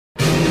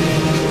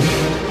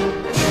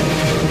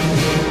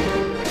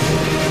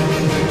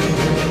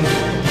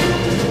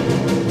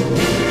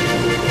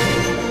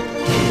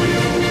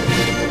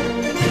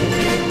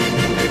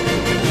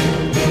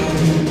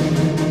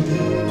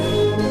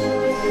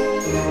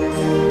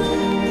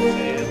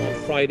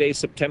Friday,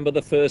 September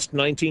the 1st,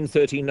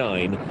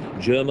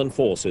 1939, German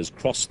forces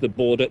crossed the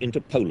border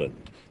into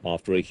Poland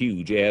after a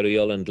huge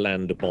aerial and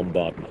land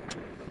bombardment.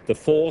 The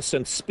force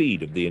and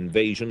speed of the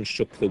invasion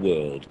shook the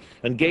world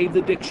and gave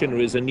the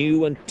dictionaries a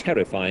new and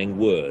terrifying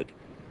word: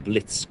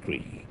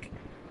 blitzkrieg.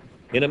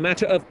 In a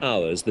matter of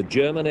hours, the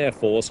German Air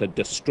Force had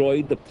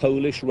destroyed the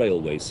Polish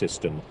railway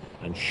system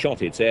and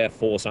shot its air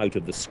force out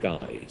of the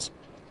skies.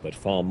 But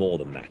far more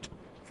than that.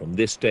 From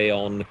this day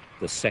on,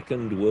 the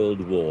Second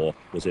World War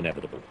was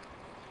inevitable.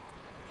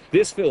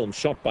 This film,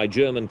 shot by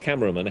German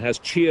cameramen, has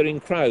cheering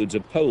crowds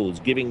of Poles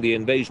giving the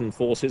invasion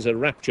forces a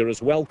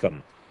rapturous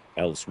welcome.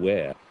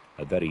 Elsewhere,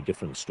 a very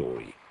different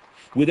story.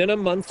 Within a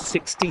month,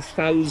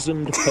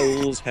 60,000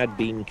 Poles had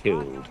been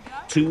killed,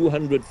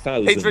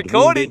 200,000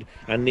 wounded,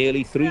 and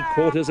nearly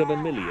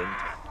 750,000.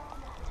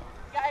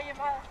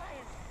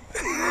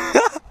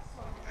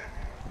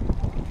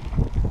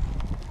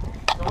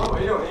 What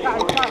are you doing?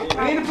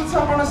 We need to put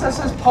something on us that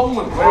says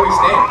Poland. Where do we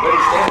stand? Where do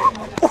we stand?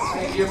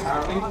 Thank you,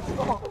 apparently.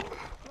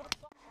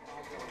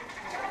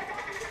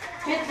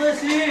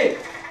 Hitler's here!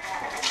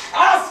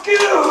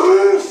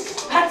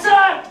 Askus! Hands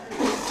up!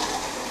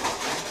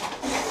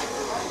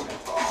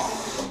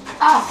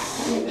 Ah!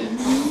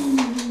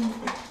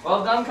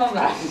 Well done,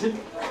 comrade.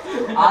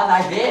 Are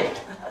they dead?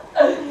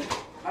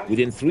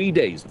 Within 3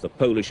 days of the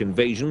Polish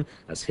invasion,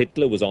 as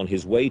Hitler was on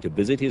his way to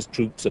visit his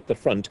troops at the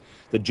front,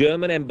 the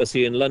German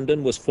embassy in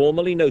London was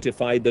formally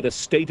notified that a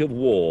state of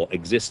war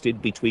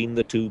existed between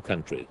the two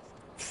countries.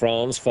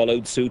 France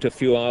followed suit a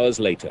few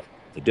hours later.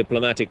 The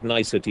diplomatic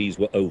niceties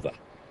were over.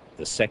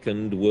 The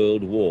Second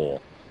World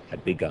War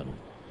had begun.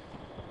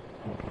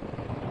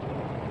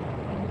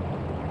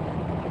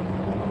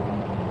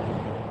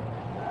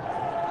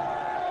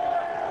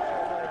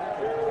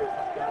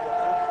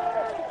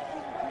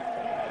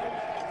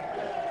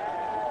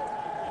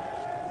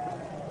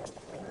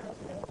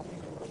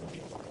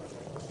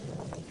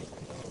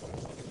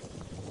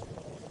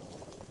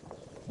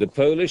 The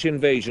Polish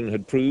invasion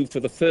had proved for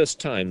the first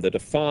time that a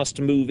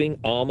fast-moving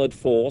armoured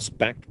force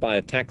backed by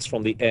attacks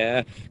from the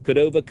air could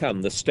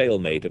overcome the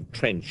stalemate of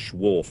trench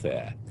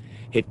warfare.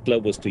 Hitler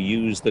was to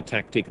use the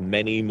tactic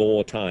many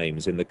more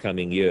times in the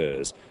coming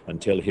years,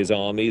 until his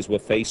armies were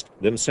faced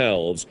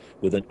themselves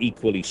with an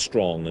equally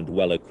strong and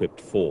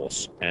well-equipped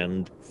force.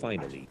 And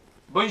finally...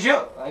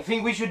 Bonjour! I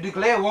think we should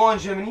declare war on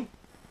Germany.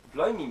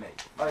 Blimey,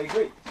 mate. I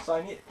agree.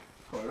 Sign it.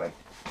 All right.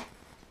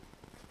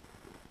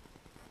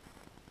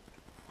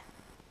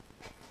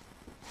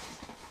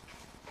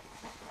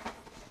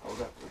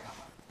 Hold up.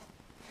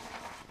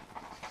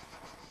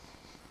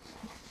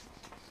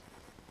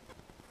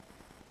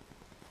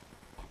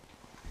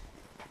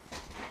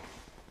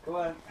 Go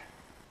on.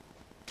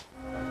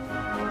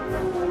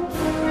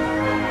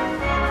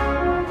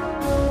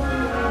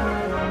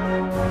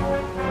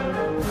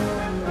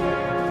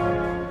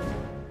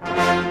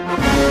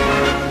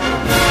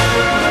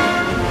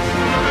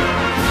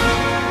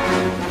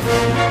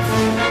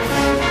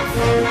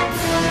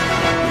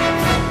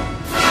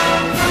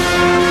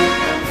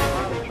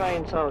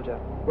 Trained soldier,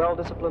 well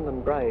disciplined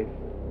and brave.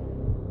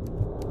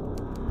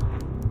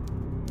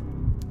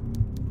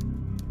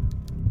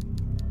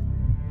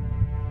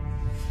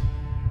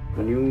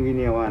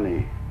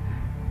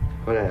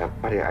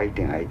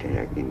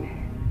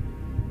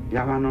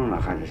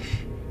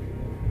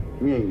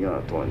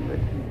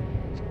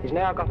 He's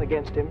now got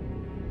against him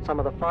some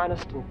of the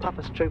finest and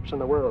toughest troops in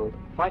the world,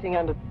 fighting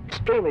under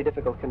extremely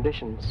difficult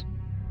conditions.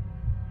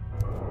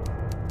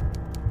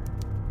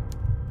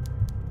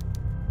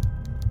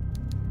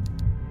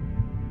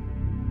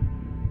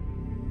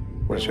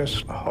 It was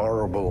just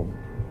horrible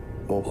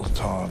all the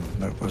time.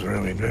 It was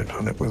really dreadful.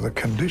 And it was the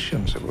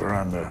conditions that were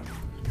under.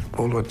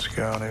 Bullets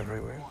going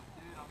everywhere.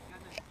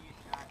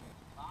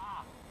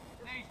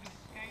 These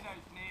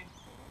mosquitoes, man.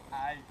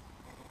 Hey.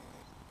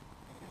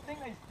 You think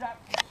these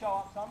Japs would show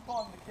up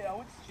sometime to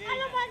kill us?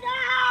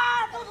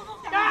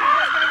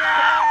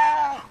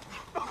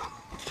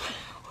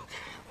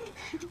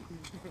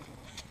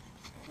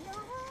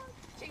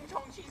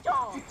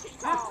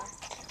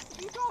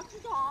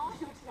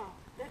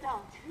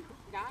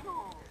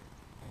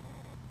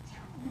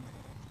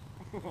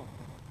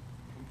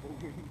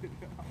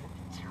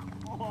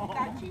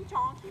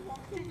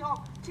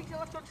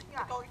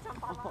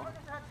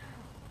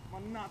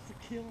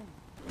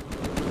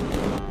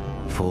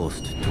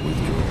 Forced to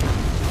withdraw,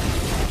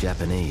 the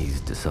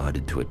Japanese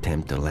decided to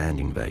attempt a land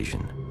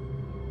invasion.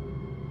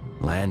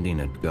 Landing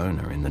at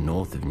Gona in the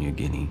north of New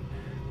Guinea,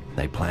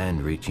 they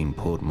planned reaching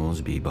Port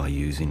Moresby by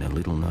using a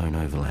little-known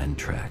overland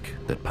track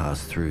that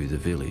passed through the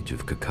village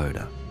of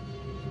Kokoda.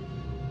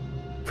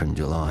 From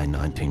July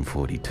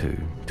 1942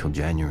 till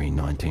January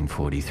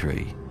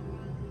 1943,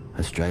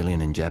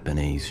 Australian and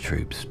Japanese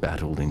troops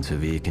battled in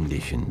severe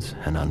conditions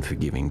and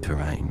unforgiving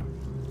terrain.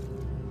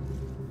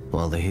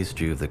 While the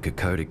history of the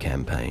Kokoda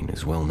campaign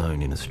is well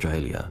known in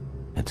Australia,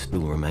 it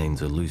still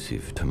remains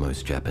elusive to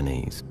most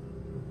Japanese.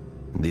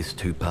 This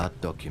two-part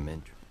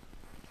documentary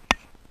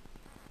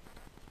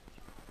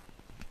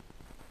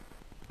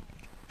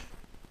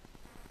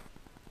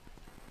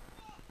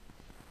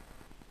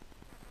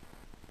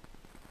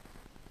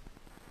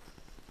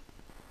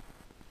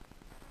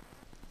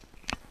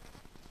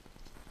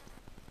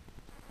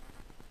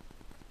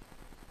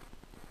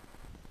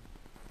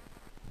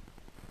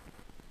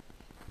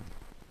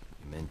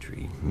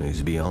documentary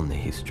moves beyond the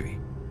history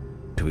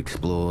to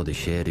explore the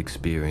shared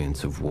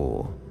experience of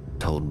war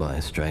told by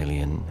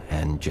Australian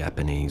and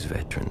Japanese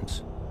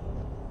veterans.